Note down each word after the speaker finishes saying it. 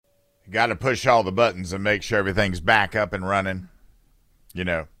got to push all the buttons and make sure everything's back up and running,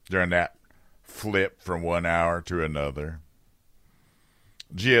 during that flip from 1 hour to another.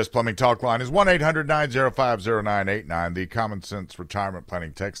 GS Plumbing Talk line is 1-800-905-0989. The Common Sense Retirement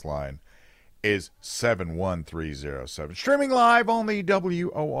Planning text line is 71307. Streaming live on the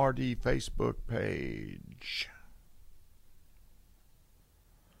WORD Facebook page.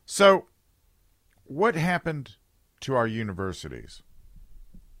 So, what happened to our universities?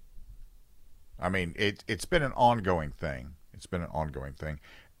 I mean, it's been an ongoing thing.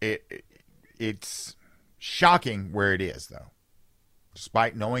 It's shocking where it is, though.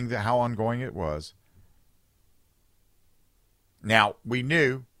 Despite knowing how ongoing it was. Now, we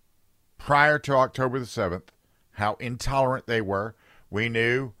knew prior to October the 7th how intolerant they were. We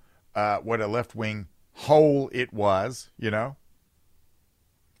knew what a left-wing hole it was,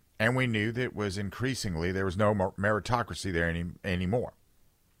 And we knew that it was increasingly, there was no meritocracy there anymore.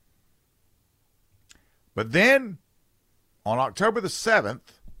 But then, on October the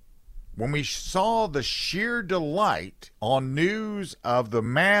 7th, when we saw the sheer delight on news of the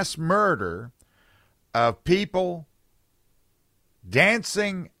mass murder of people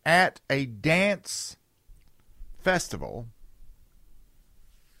dancing at a dance festival,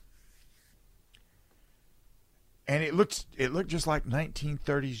 and it looked just like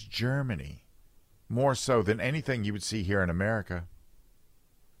 1930s Germany, more so than anything you would see here in America.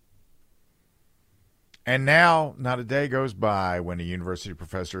 And now, not a day goes by when a university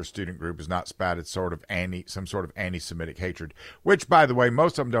professor or student group is not spouted some sort of anti-Semitic hatred, which, by the way,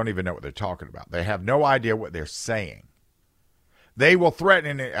 most of them don't even know what they're talking about. They have no idea what they're saying. They will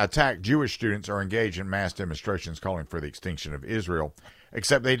threaten and attack Jewish students or engage in mass demonstrations calling for the extinction of Israel,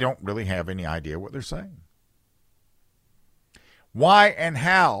 except they don't really have any idea what they're saying. Why and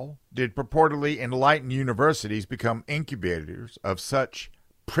how did purportedly enlightened universities become incubators of such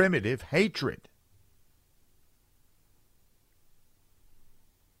primitive hatred?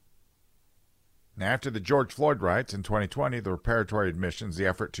 Now, after the George Floyd riots in 2020, the preparatory admissions, the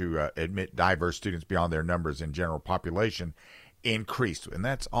effort to admit diverse students beyond their numbers in general population, increased. And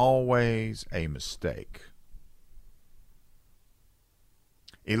that's always a mistake.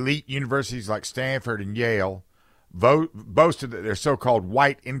 Elite universities like Stanford and Yale boasted that their so-called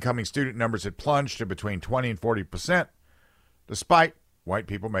white incoming student numbers had plunged to between 20 and 40%, despite white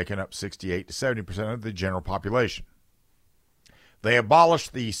people making up 68 to 70% of the general population. They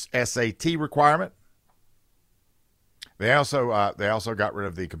abolished the SAT requirement. They also got rid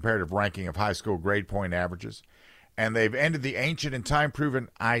of the comparative ranking of high school grade point averages, and they've ended the ancient and time-proven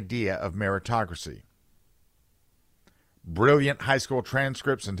idea of meritocracy. Brilliant high school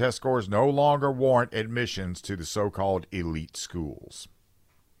transcripts and test scores no longer warrant admissions to the so-called elite schools.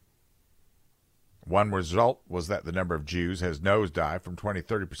 One result was that the number of Jews has nosedived from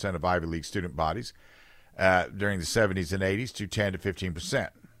 20-30% of Ivy League student bodies during the 70s and 80s to 10 to 15%.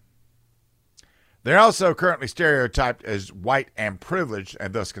 They're also currently stereotyped as white and privileged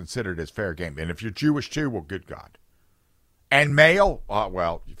and thus considered as fair game. And if you're Jewish too, well, good God. And male,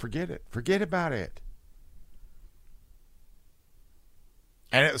 well, forget it. Forget about it.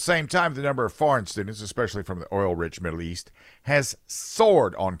 And at the same time, the number of foreign students, especially from the oil-rich Middle East, has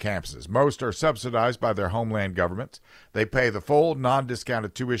soared on campuses. Most are subsidized by their homeland governments. They pay the full,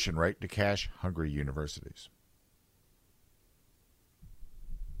 non-discounted tuition rate to cash-hungry universities.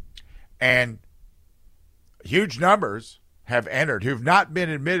 And huge numbers have entered who have not been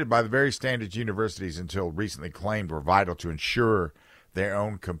admitted by the very standards universities until recently claimed were vital to ensure their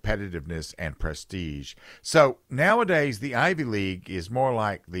own competitiveness and prestige. So nowadays, the Ivy League is more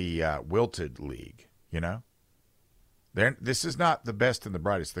like the wilted league, This is not the best and the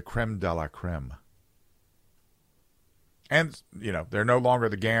brightest, the creme de la creme. And, they're no longer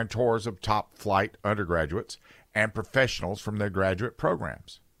the guarantors of top-flight undergraduates and professionals from their graduate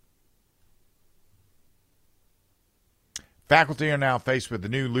programs. Faculty are now faced with the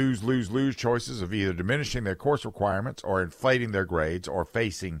new lose-lose-lose choices of either diminishing their course requirements or inflating their grades or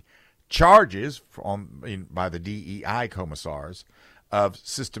facing charges by the DEI commissars of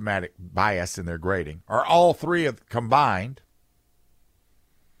systematic bias in their grading, or all three combined.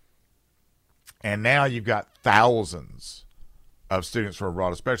 And now you've got thousands of students from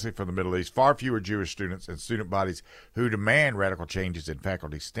abroad, especially from the Middle East, far fewer Jewish students and student bodies who demand radical changes in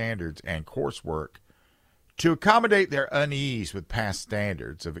faculty standards and coursework to accommodate their unease with past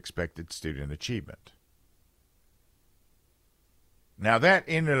standards of expected student achievement. Now, that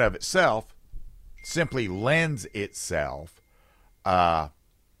in and of itself simply lends itself to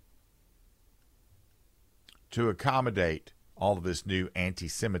accommodate all of this new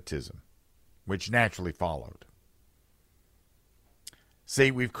anti-Semitism, which naturally followed. See,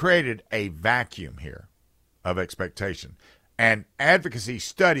 we've created a vacuum here of expectation, and advocacy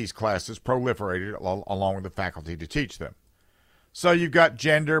studies classes proliferated along with the faculty to teach them. So you've got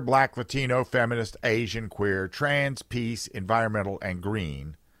gender, black, Latino, feminist, Asian, queer, trans, peace, environmental, and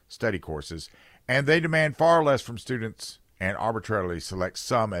green study courses, and they demand far less from students and arbitrarily select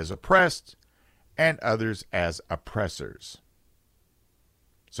some as oppressed and others as oppressors.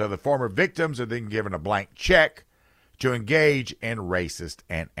 So the former victims are then given a blank check to engage in racist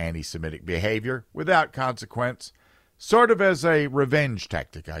and anti-Semitic behavior without consequence, sort of as a revenge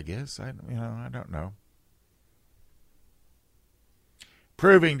tactic, I guess. I don't know.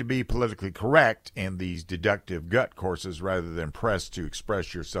 Proving to be politically correct in these deductive gut courses rather than pressed to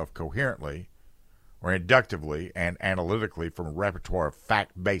express yourself coherently or inductively and analytically from a repertoire of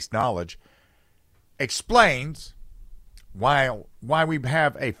fact-based knowledge explains why we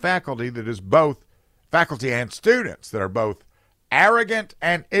have a faculty that is both faculty and students that are both arrogant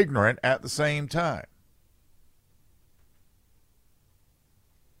and ignorant at the same time.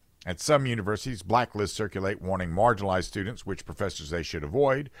 At some universities, blacklists circulate warning marginalized students which professors they should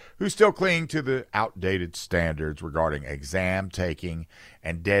avoid, who still cling to the outdated standards regarding exam taking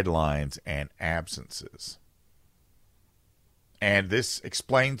and deadlines and absences. And this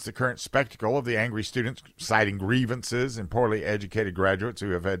explains the current spectacle of the angry students citing grievances and poorly educated graduates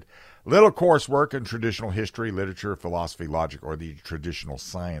who have had little coursework in traditional history, literature, philosophy, logic, or the traditional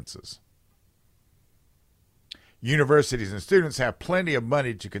sciences. Universities and students have plenty of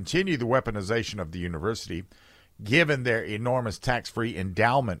money to continue the weaponization of the university, given their enormous tax-free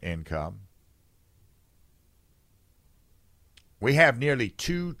endowment income. We have nearly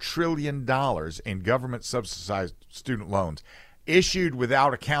 $2 trillion in government-subsidized student loans issued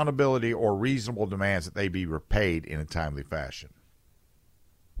without accountability or reasonable demands that they be repaid in a timely fashion.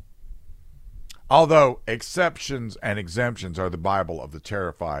 Although exceptions and exemptions are the Bible of the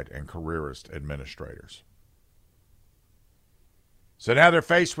terrified and careerist administrators. So now they're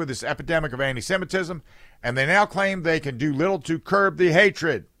faced with this epidemic of anti-Semitism, and they now claim they can do little to curb the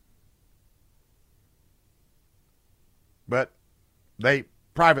hatred. But they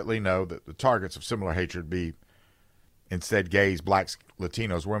privately know that the targets of similar hatred be instead gays, blacks,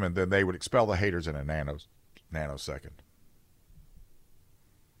 Latinos, women, then they would expel the haters in a nanosecond.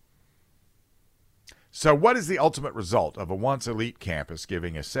 So what is the ultimate result of a once elite campus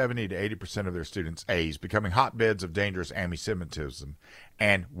giving a 70 to 80% of their students A's, becoming hotbeds of dangerous anti-Semitism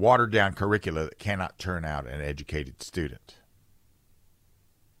and watered-down curricula that cannot turn out an educated student?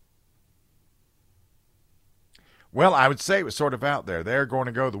 Well, I would say it was sort of out there. They're going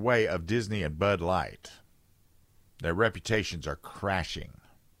to go the way of Disney and Bud Light. Their reputations are crashing.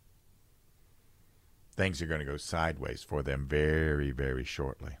 Things are going to go sideways for them very, very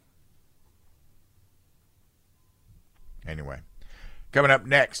shortly. Anyway, coming up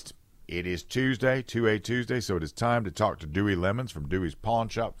next, it is Tuesday, 2A Tuesday, so it is time to talk to Dewey Lemons from Dewey's Pawn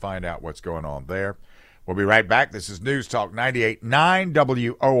Shop, find out what's going on there. We'll be right back. This is News Talk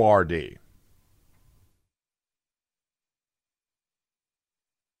 98.9 WORD.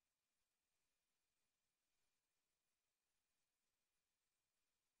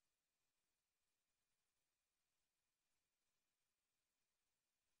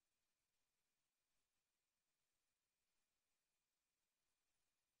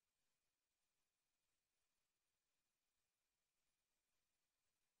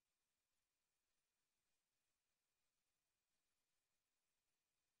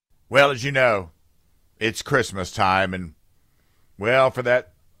 Well, as you know, it's Christmas time, and, well, for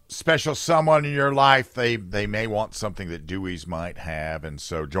that special someone in your life, they may want something that Dewey's might have. And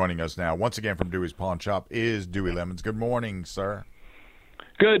so joining us now, once again from Dewey's Pawn Shop, is Dewey Lemons. Good morning, sir.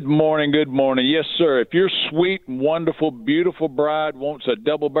 Good morning, good morning. Yes, sir. If your sweet, wonderful, beautiful bride wants a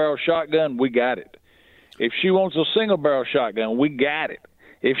double-barrel shotgun, we got it. If she wants a single-barrel shotgun, we got it.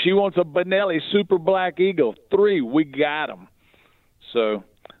 If she wants a Benelli Super Black Eagle 3, we got them. So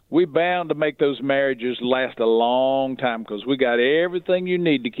we bound to make those marriages last a long time because we got everything you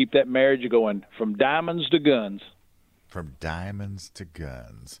need to keep that marriage going, from diamonds to guns. From diamonds to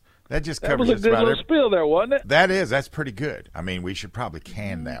guns. That just That covers was a good little spiel there, wasn't it? That's pretty good. I mean, we should probably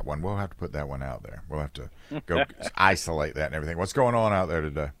can that one. We'll have to put that one out there. We'll have to go isolate that and everything. What's going on out there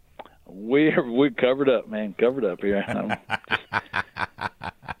today? We covered up, man. Covered up here.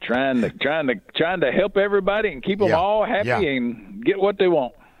 trying to help everybody and keep them all happy and get what they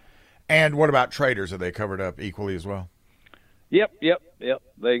want. And what about traders? Are they covered up equally as well? Yep.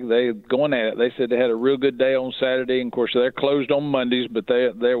 They going at it. They said they had a real good day on Saturday, and of course they're closed on Mondays, but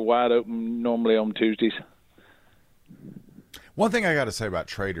they're wide open normally on Tuesdays. One thing I got to say about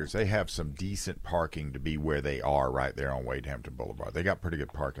Traders, they have some decent parking to be where they are right there on Wade Hampton Boulevard. They got pretty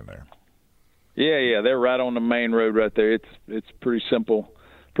good parking there. Yeah, they're right on the main road right there. It's pretty simple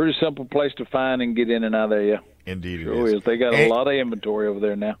place to find and get in and out of there. Yeah, indeed, sure it is. They got a lot of inventory over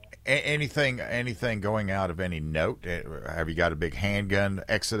there now. Anything going out of any note? Have you got a big handgun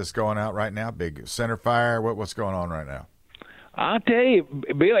exodus going out right now? Big center fire? What's going on right now? I tell you,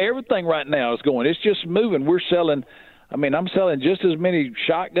 Bill, everything right now is going. It's just moving. We're selling. I mean, I'm selling just as many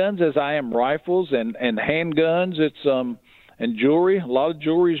shotguns as I am rifles and handguns. It's and jewelry. A lot of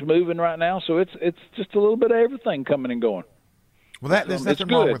jewelry is moving right now, so it's just a little bit of everything coming and going. Well, there's nothing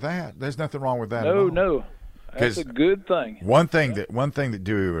wrong with that. There's nothing wrong with that. No. That's a good thing. One thing that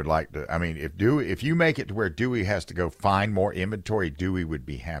Dewey would like to, I mean, if you make it to where Dewey has to go find more inventory, Dewey would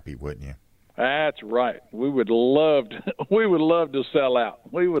be happy, wouldn't you? That's right. We would love to sell out.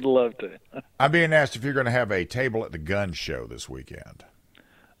 We would love to. I'm being asked if you're going to have a table at the gun show this weekend.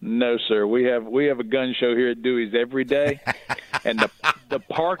 No, sir. We have a gun show here at Dewey's every day, and the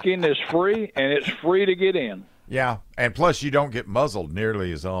parking is free, and it's free to get in. Yeah, and plus you don't get muzzled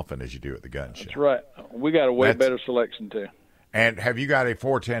nearly as often as you do at the gun show. That's right. We got a way better selection too. And have you got a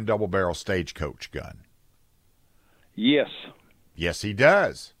 410 double barrel stagecoach gun? Yes. Yes, he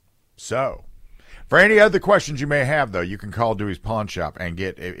does. So, for any other questions you may have, though, you can call Dewey's Pawn Shop and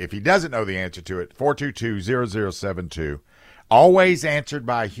get, if he doesn't know the answer to it, 422-0072. Always answered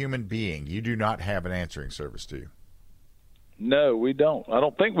by a human being. You do not have an answering service, do you? No, we don't. I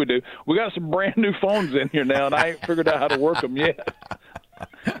don't think we do. We got some brand new phones in here now, and I ain't figured out how to work them yet.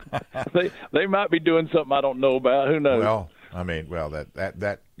 They might be doing something I don't know about. Who knows? Well, I mean,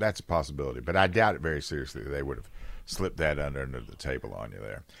 that's a possibility, but I doubt it very seriously. They would have slipped that under the table on you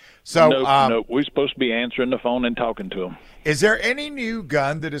there. So, nope. We're supposed to be answering the phone and talking to them. Is there any new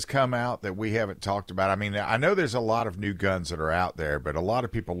gun that has come out that we haven't talked about? I mean, I know there's a lot of new guns that are out there, but a lot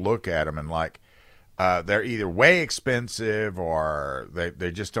of people look at them and like, they're either way expensive or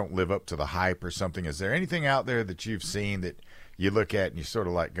they just don't live up to the hype or something. Is there anything out there that you've seen that you look at and you sort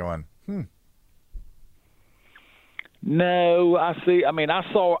of like going, No, I see. I mean, I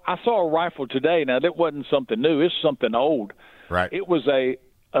saw a rifle today. Now that wasn't something new. It's something old. Right. It was a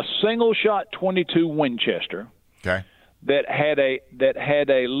single shot 22 Winchester. Okay. That had a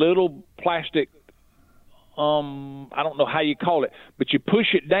little plastic. I don't know how you call it, but you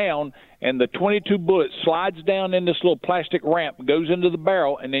push it down, and the 22 bullet slides down in this little plastic ramp, goes into the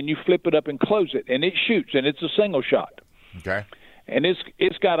barrel, and then you flip it up and close it, and it shoots, and it's a single shot. Okay. And it's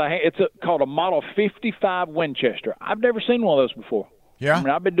called a Model 55 Winchester. I've never seen one of those before. Yeah. I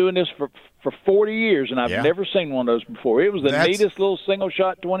mean, I've been doing this for 40 years, and I've never seen one of those before. It was the neatest little single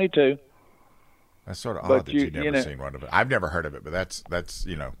shot 22. That's sort of odd that you've never seen one of it. I've never heard of it, but that's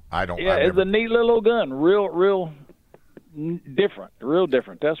I don't. Yeah, it's a neat little gun, real different,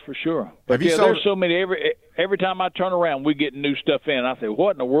 That's for sure. But there's so many. Every time I turn around, we get new stuff in. I say,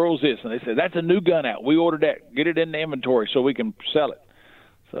 "What in the world is this?" And they say, "That's a new gun out. We ordered that. Get it in the inventory so we can sell it."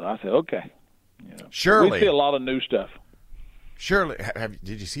 So I said, "Okay." Surely we see a lot of new stuff. Surely,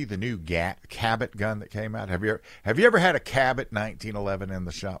 did you see the new Cabot gun that came out? Have you ever had a Cabot 1911 in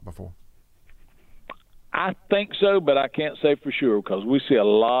the shop before? I think so, but I can't say for sure because we see a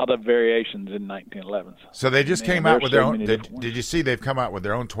lot of variations in 1911s. So they just came out with their own. Did you see they've come out with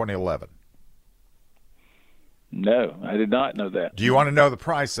their own 2011? No, I did not know that. Do you want to know the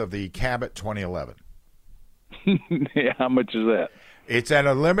price of the Cabot 2011? Yeah, how much is that? It's at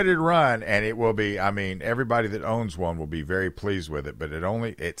a limited run, and it will be. I mean, everybody that owns one will be very pleased with it. But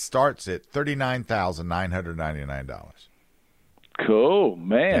it starts at $39,999. Cool,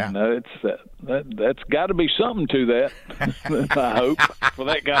 man. Yeah. That's got to be something to that. I hope for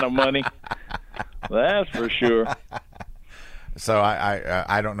that kind of money. That's for sure. So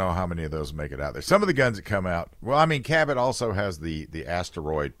I don't know how many of those make it out there. Some of the guns that come out. Well, I mean, Cabot also has the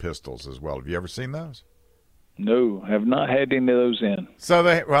asteroid pistols as well. Have you ever seen those? No, have not had any of those in. So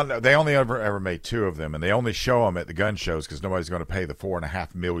they only ever made two of them, and they only show them at the gun shows because nobody's going to pay the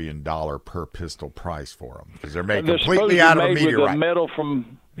 $4.5 million per pistol price for them because they're made completely out of a meteorite. With the metal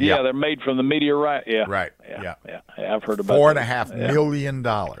from they're made from the meteorite. Yeah, right. Yeah. I've heard about $4.5 million.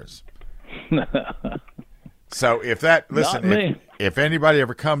 So if anybody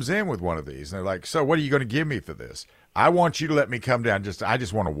ever comes in with one of these and they're like, "So what are you going to give me for this?" I want you to let me come down. I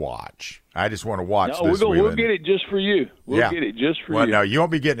just want to watch. I just want to watch this. We'll get it just for you. We'll get it just for you. Well, no, you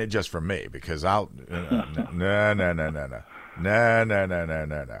won't be getting it just for me because I'll. No.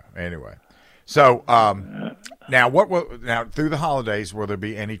 Anyway, so now through the holidays, will there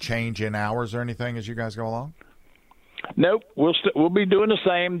be any change in hours or anything as you guys go along? Nope, we'll be doing the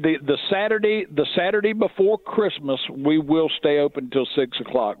same. The Saturday before Christmas, we will stay open until 6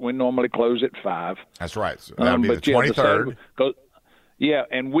 o'clock. We normally close at 5. That's right. So that'll be the 23rd. Yeah,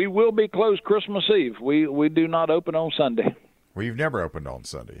 and we will be closed Christmas Eve. We do not open on Sunday. Well, you've never opened on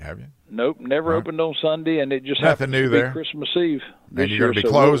Sunday, have you? Nope, never opened on Sunday, and it just nothing new there. Christmas Eve. And you're going to be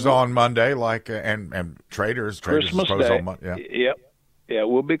closed on Monday, like and Traders Christmas is closed Day. on Monday. Yeah. Yep. Yeah,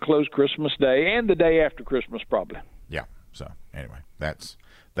 we'll be closed Christmas Day and the day after Christmas, probably. Yeah. So anyway, that's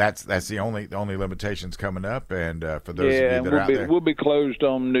the only limitations coming up, and for those of you that are out there, we'll be closed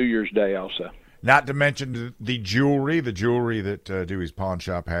on New Year's Day also. Not to mention the jewelry that Dewey's Pawn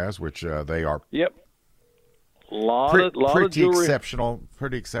Shop has, which they are. Yep. Pretty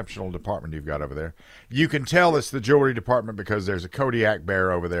exceptional department you've got over there. You can tell it's the jewelry department because there's a Kodiak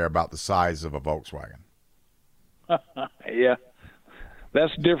bear over there about the size of a Volkswagen. Yeah,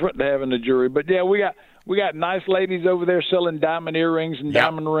 that's different than having the jewelry. But yeah, we got nice ladies over there selling diamond earrings and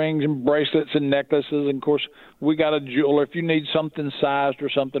diamond rings and bracelets and necklaces. And of course, we got a jeweler. If you need something sized or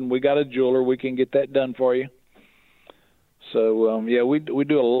something, we got a jeweler. We can get that done for you. So we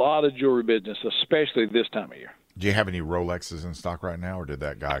do a lot of jewelry business, especially this time of year. Do you have any Rolexes in stock right now, or did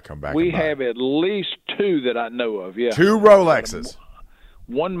that guy come back? We have at least 2 that I know of, yeah. 2 Rolexes.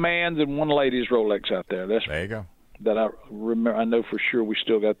 One man's and one lady's Rolex out there. There you go. That I remember. I know for sure we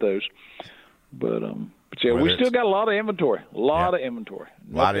still got those. But yeah, we still got a lot of inventory. A lot of inventory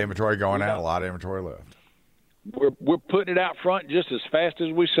going out, a lot of inventory left. We're putting it out front just as fast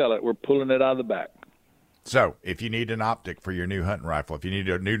as we sell it. We're pulling it out of the back. So if you need an optic for your new hunting rifle, if you need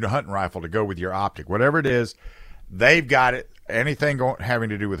a new hunting rifle to go with your optic, whatever it is, they've got it. Anything having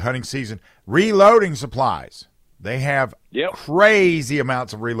to do with hunting season, reloading supplies. They have crazy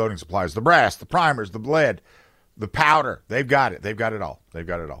amounts of reloading supplies. The brass, the primers, the lead, the powder. They've got it. They've got it all.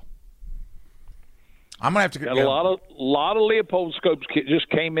 I'm gonna have to get a lot of Leopold scopes just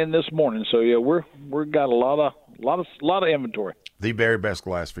came in this morning. So yeah, we're got a lot of inventory. The very best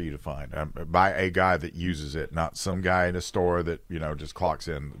glass for you to find by a guy that uses it, not some guy in a store that just clocks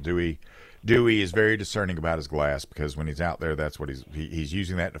in. Dewey is very discerning about his glass because when he's out there, that's what he's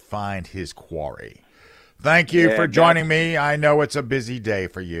using that to find his quarry. Thank you for joining me. I know it's a busy day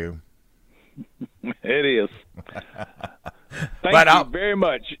for you. It is. Thank you very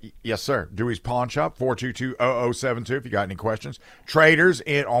much. Yes, sir. Dewey's Pawn Shop, 422-0072 if you got any questions. Traders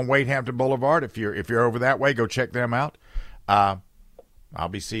on Wade Hampton Boulevard. If you're over that way, go check them out. I'll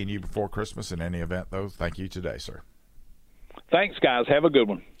be seeing you before Christmas in any event, though. Thank you today, sir. Thanks, guys. Have a good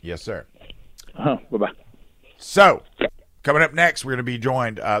one. Yes, sir. Bye-bye. So, coming up next, we're going to be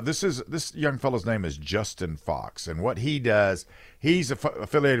joined. This young fellow's name is Justin Fox, and what he does, he's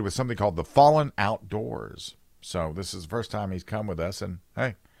affiliated with something called the Fallen Outdoors. So this is the first time he's come with us, and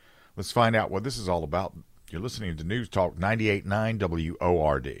hey, let's find out what this is all about. You're listening to News Talk 98.9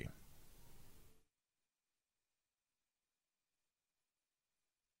 WORD.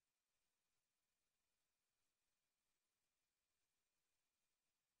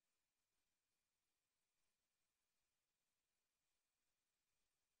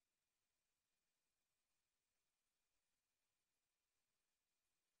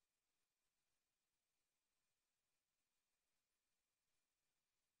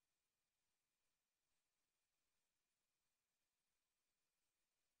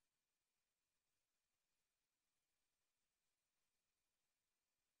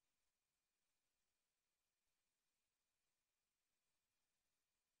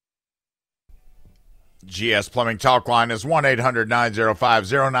 GS Plumbing Talk Line is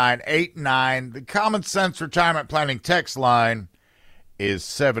 1-800-905-0989. The Common Sense Retirement Planning text line is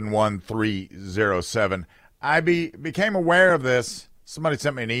 71307. I became aware of this. Somebody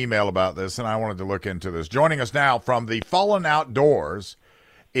sent me an email about this, and I wanted to look into this. Joining us now from the Fallen Outdoors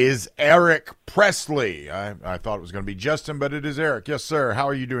is Eric Pressley. I thought it was going to be Justin, but it is Eric. Yes, sir. How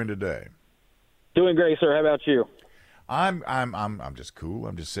are you doing today? Doing great, sir. How about you? I'm just cool.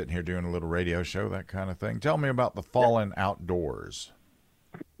 I'm just sitting here doing a little radio show, that kind of thing. Tell me about the Fallen Outdoors.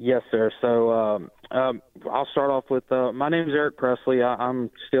 Yes, sir. So I'll start off with my name is Eric Pressley.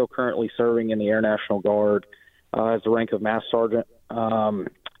 I'm still currently serving in the Air National Guard as the rank of Master Sergeant, and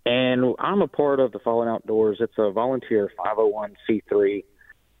I'm a part of the Fallen Outdoors. It's a volunteer 501c3.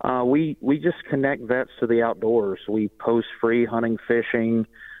 We just connect vets to the outdoors. We post free hunting, fishing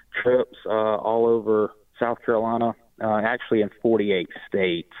trips all over South Carolina. Actually in 48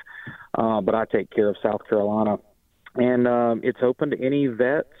 states, but I take care of South Carolina. And it's open to any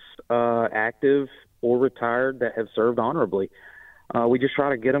vets, active or retired, that have served honorably. We just try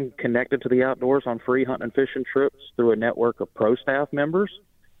to get them connected to the outdoors on free hunting and fishing trips through a network of pro staff members.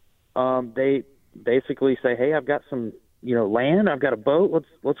 They basically say, hey, I've got some land. I've got a boat.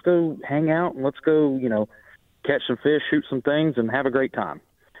 Let's go hang out and let's go, catch some fish, shoot some things, and have a great time.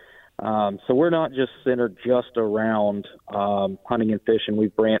 So we're not just centered just around hunting and fishing.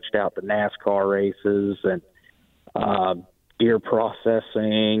 We've branched out to NASCAR races and deer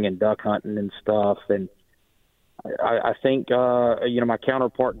processing and duck hunting and stuff. And I think, my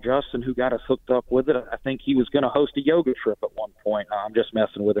counterpart, Justin, who got us hooked up with it, I think he was going to host a yoga trip at one point. I'm just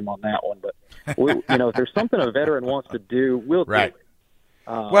messing with him on that one. But, if there's something a veteran wants to do, we'll do it.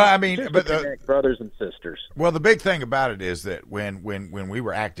 But connect brothers and sisters. Well, the big thing about it is that when we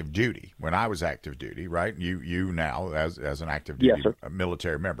were active duty, when I was active duty, right? You now as an active duty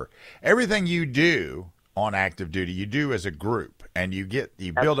military member, everything you do on active duty, you do as a group, and you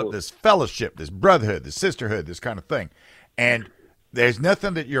build up this fellowship, this brotherhood, this sisterhood, this kind of thing. And there's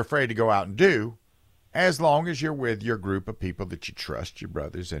nothing that you're afraid to go out and do as long as you're with your group of people that you trust, your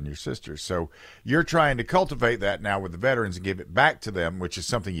brothers and your sisters. So you're trying to cultivate that now with the veterans and give it back to them, which is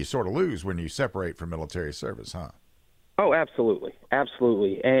something you sort of lose when you separate from military service, huh? Oh, absolutely.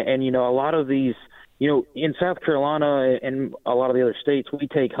 Absolutely. And a lot of these, in South Carolina and a lot of the other states, we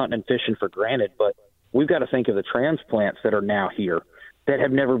take hunting and fishing for granted, but we've got to think of the transplants that are now here that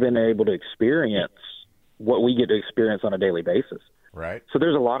have never been able to experience what we get to experience on a daily basis. Right. So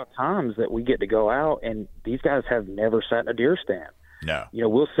there's a lot of times that we get to go out, and these guys have never sat in a deer stand. No.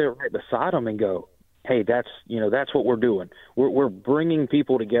 We'll sit right beside them and go, hey, that's what we're doing. We're bringing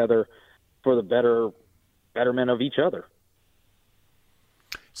people together for the betterment of each other.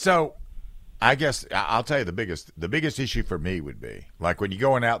 So I guess I'll tell you the biggest issue for me would be, like when you're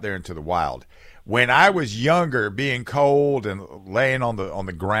going out there into the wild. When I was younger, being cold and laying on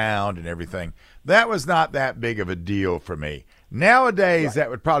the ground and everything, that was not that big of a deal for me. Nowadays, that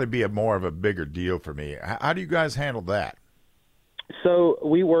would probably be more of a bigger deal for me. How do you guys handle that? So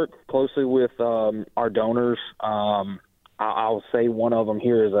we work closely with our donors. I'll say one of them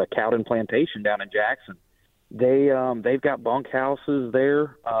here is a Cowden Plantation down in Jackson. They've got bunk houses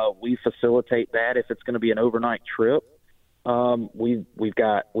there. We facilitate that if it's going to be an overnight trip. We've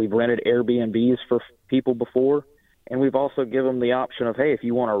rented Airbnbs for people before, and we've also given them the option of, hey, if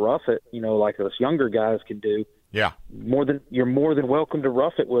you want to rough it, like us younger guys can do. Yeah. You're more than welcome to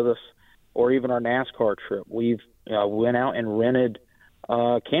rough it with us, or even our NASCAR trip. We've went out and rented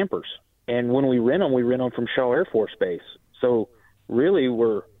campers, and when we rent them from Shaw Air Force Base. So really,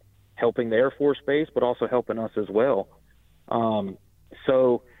 we're helping the Air Force Base, but also helping us as well.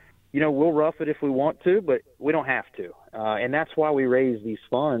 We'll rough it if we want to, but we don't have to. And that's why we raise these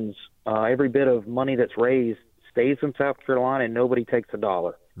funds. Every bit of money that's raised stays in South Carolina, and nobody takes a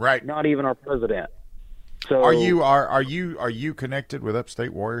dollar. Right. Not even our president. So are you connected with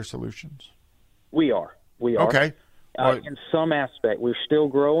Upstate Warrior Solutions? We are. Okay. In some aspect, we're still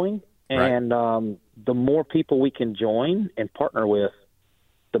growing, and the more people we can join and partner with,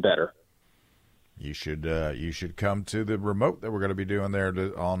 the better. You should come to the remote that we're going to be doing there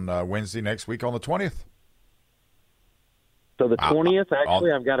on Wednesday next week on the 20th. So the 20th,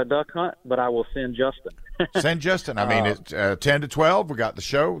 actually, I've got a duck hunt, but I will send Justin. Send Justin. I mean, it's 10 to 12. We got the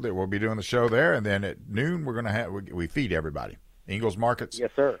show that we'll be doing the show there, and then at noon we're going to have we feed everybody. Ingalls Markets,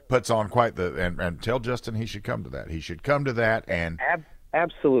 yes, sir, puts on quite and tell Justin he should come to that. He should come to that and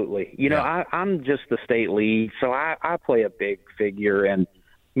absolutely. I'm just the state lead, so I play a big figure and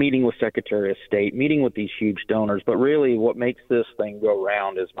meeting with Secretary of State, meeting with these huge donors. But really, what makes this thing go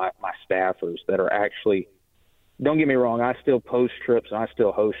round is my staffers that are actually. Don't get me wrong, I still post trips and I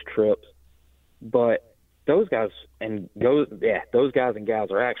still host trips, but those guys and gals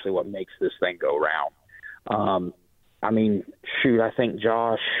are actually what makes this thing go round. I think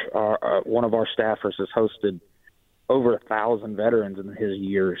Josh, one of our staffers, has hosted over 1,000 veterans in his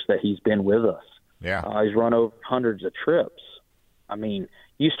years that he's been with us. Yeah, he's run over hundreds of trips. I mean,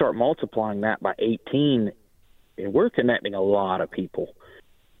 you start multiplying that by 18, and we're connecting a lot of people.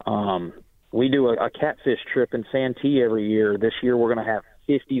 We do a catfish trip in Santee every year. This year we're going to have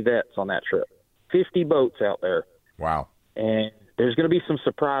 50 vets on that trip, 50 boats out there. Wow. And there's going to be some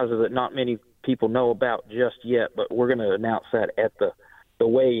surprises that not many people know about just yet, but we're going to announce that at the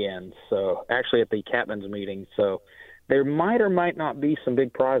weigh-in, so actually at the captain's meeting. So there might or might not be some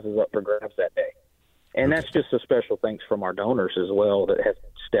big prizes up for grabs that day. And that's just a special thanks from our donors as well that have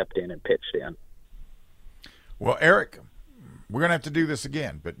stepped in and pitched in. Well, Eric, we're going to have to do this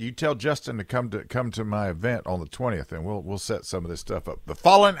again, but you tell Justin to come to my event on the 20th, and we'll set some of this stuff up. The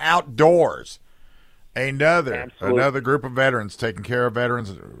Fallen Outdoors, another group of veterans taking care of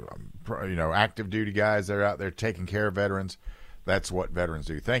veterans, active duty guys that are out there taking care of veterans. That's what veterans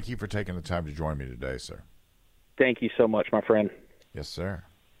do. Thank you for taking the time to join me today, sir. Thank you so much, my friend. Yes, sir.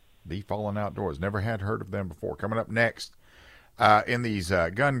 The Fallen Outdoors. Never had heard of them before. Coming up next, in these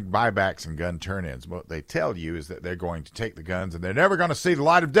gun buybacks and gun turn-ins, what they tell you is that they're going to take the guns and they're never going to see the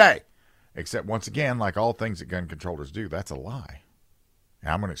light of day. Except, once again, like all things that gun controllers do, that's a lie.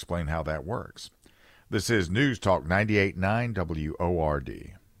 And I'm going to explain how that works. This is News Talk 98.9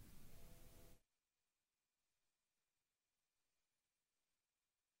 WORD.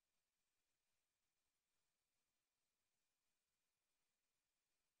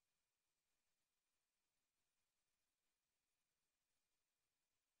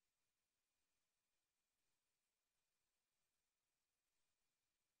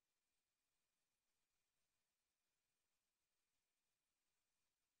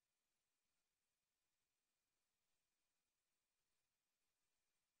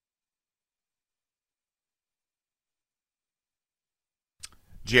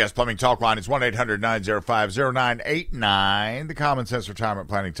 GS Plumbing Talk Line is 1-800-905-0989. The Common Sense Retirement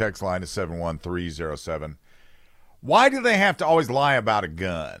Planning text line is 71307. Why do they have to always lie about a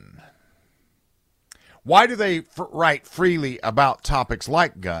gun? Why do they write freely about topics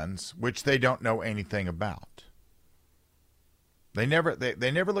like guns, which they don't know anything about? They never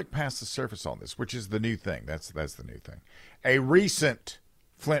look past the surface on this, which is the new thing. That's the new thing. A recent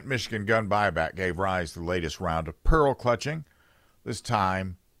Flint, Michigan gun buyback gave rise to the latest round of pearl clutching, this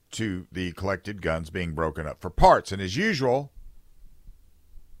time to the collected guns being broken up for parts. And as usual,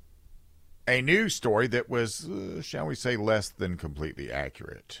 a news story that was, shall we say, less than completely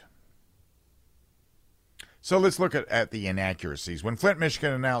accurate. So let's look at the inaccuracies. When Flint,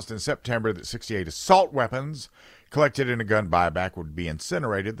 Michigan announced in September that 68 assault weapons collected in a gun buyback would be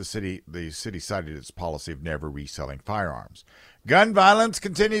incinerated, the city cited its policy of never reselling firearms. Gun violence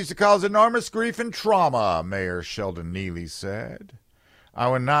continues to cause enormous grief and trauma, Mayor Sheldon Neely said. I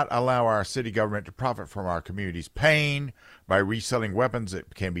will not allow our city government to profit from our community's pain by reselling weapons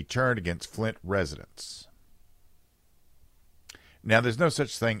that can be turned against Flint residents. Now, there's no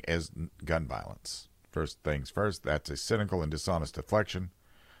such thing as gun violence. First things first, that's a cynical and dishonest deflection.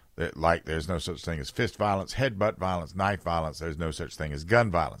 Like there's no such thing as fist violence, headbutt violence, knife violence. There's no such thing as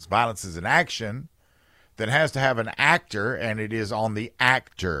gun violence. Violence is an action that has to have an actor, and it is on the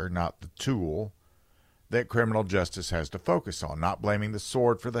actor, not the tool, that criminal justice has to focus on, not blaming the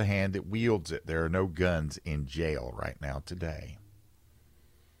sword for the hand that wields it. There are no guns in jail right now today.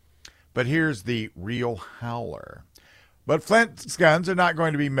 But here's the real howler. But Flint's guns are not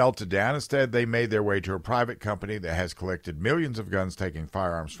going to be melted down. Instead, they made their way to a private company that has collected millions of guns, taking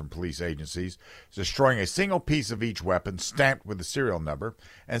firearms from police agencies, destroying a single piece of each weapon stamped with the serial number,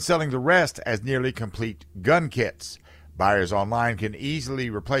 and selling the rest as nearly complete gun kits. Buyers online can easily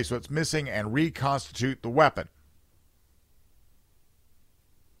replace what's missing and reconstitute the weapon.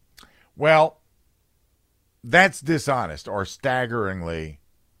 Well, that's dishonest or staggeringly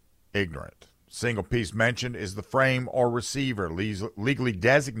ignorant. Single piece mentioned is the frame or receiver, legally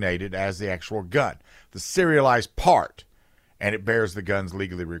designated as the actual gun, the serialized part, and it bears the gun's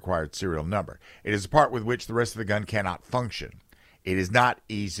legally required serial number. It is the part with which the rest of the gun cannot function. It is not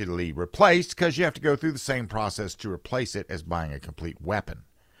easily replaced because you have to go through the same process to replace it as buying a complete weapon,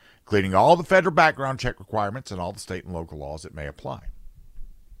 including all the federal background check requirements and all the state and local laws that may apply.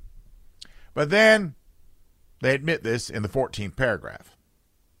 But then they admit this in the 14th paragraph,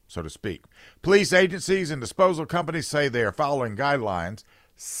 so to speak. Police agencies and disposal companies say they are following guidelines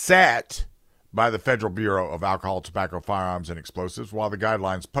set by the Federal Bureau of Alcohol, Tobacco, Firearms, and Explosives, while the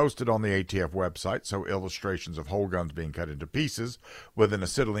guidelines posted on the ATF website show illustrations of whole guns being cut into pieces with an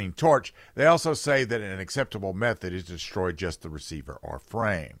acetylene torch. They also say that an acceptable method is to destroy just the receiver or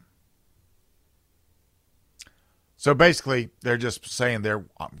frame. So basically, they're just saying they're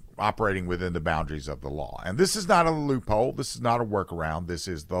operating within the boundaries of the law. And this is not a loophole. This is not a workaround. This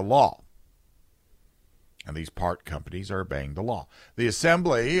is the law. And these part companies are obeying the law. The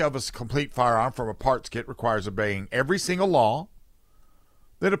assembly of a complete firearm from a parts kit requires obeying every single law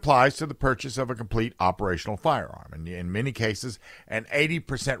that applies to the purchase of a complete operational firearm. And in many cases, an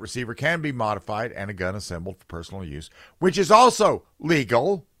 80% receiver can be modified and a gun assembled for personal use, which is also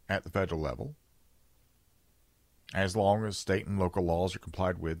legal at the federal level. As long as state and local laws are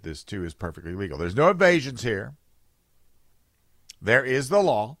complied with, this too is perfectly legal. There's no evasions here. There is the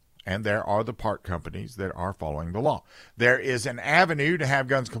law, and there are the part companies that are following the law. There is an avenue to have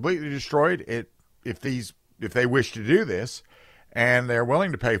guns completely destroyed if they wish to do this, and they're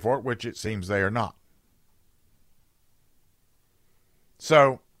willing to pay for it, which it seems they are not.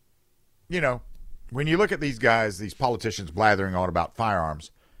 So, when you look at these guys, these politicians blathering on about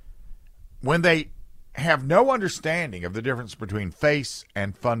firearms, when they have no understanding of the difference between face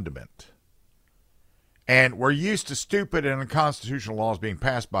and fundament, And we're used to stupid and unconstitutional laws being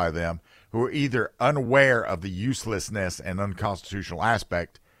passed by them who are either unaware of the uselessness and unconstitutional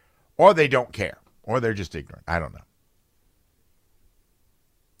aspect, or they don't care, or they're just ignorant. I don't know.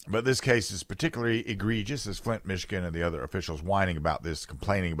 But this case is particularly egregious as Flint, Michigan, and the other officials whining about this,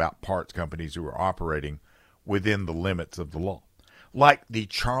 complaining about parts companies who are operating within the limits of the law. Like the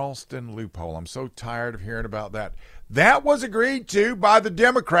Charleston loophole. I'm so tired of hearing about that. That was agreed to by the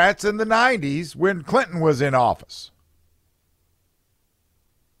Democrats in the 90s when Clinton was in office.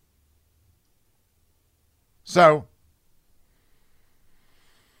 So,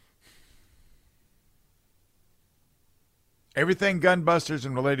 everything gunbusters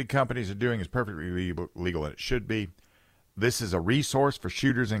and related companies are doing is perfectly legal, and it should be. This is a resource for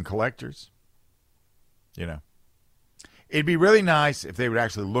shooters and collectors. You know, it'd be really nice if they would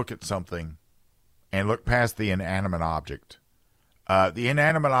actually look at something and look past the inanimate object. The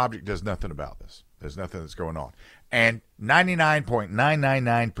inanimate object does nothing about this. There's nothing that's going on. And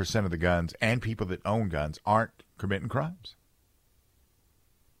 99.999% of the guns and people that own guns aren't committing crimes.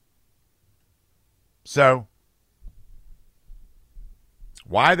 So,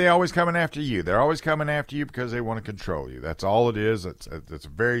 why are they always coming after you? They're always coming after you because they want to control you. That's all it is. It's a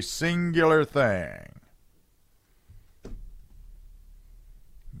very singular thing.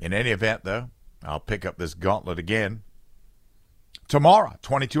 In any event, though, I'll pick up this gauntlet again tomorrow,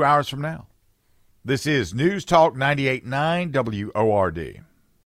 22 hours from now. This is News Talk 98.9 WORD.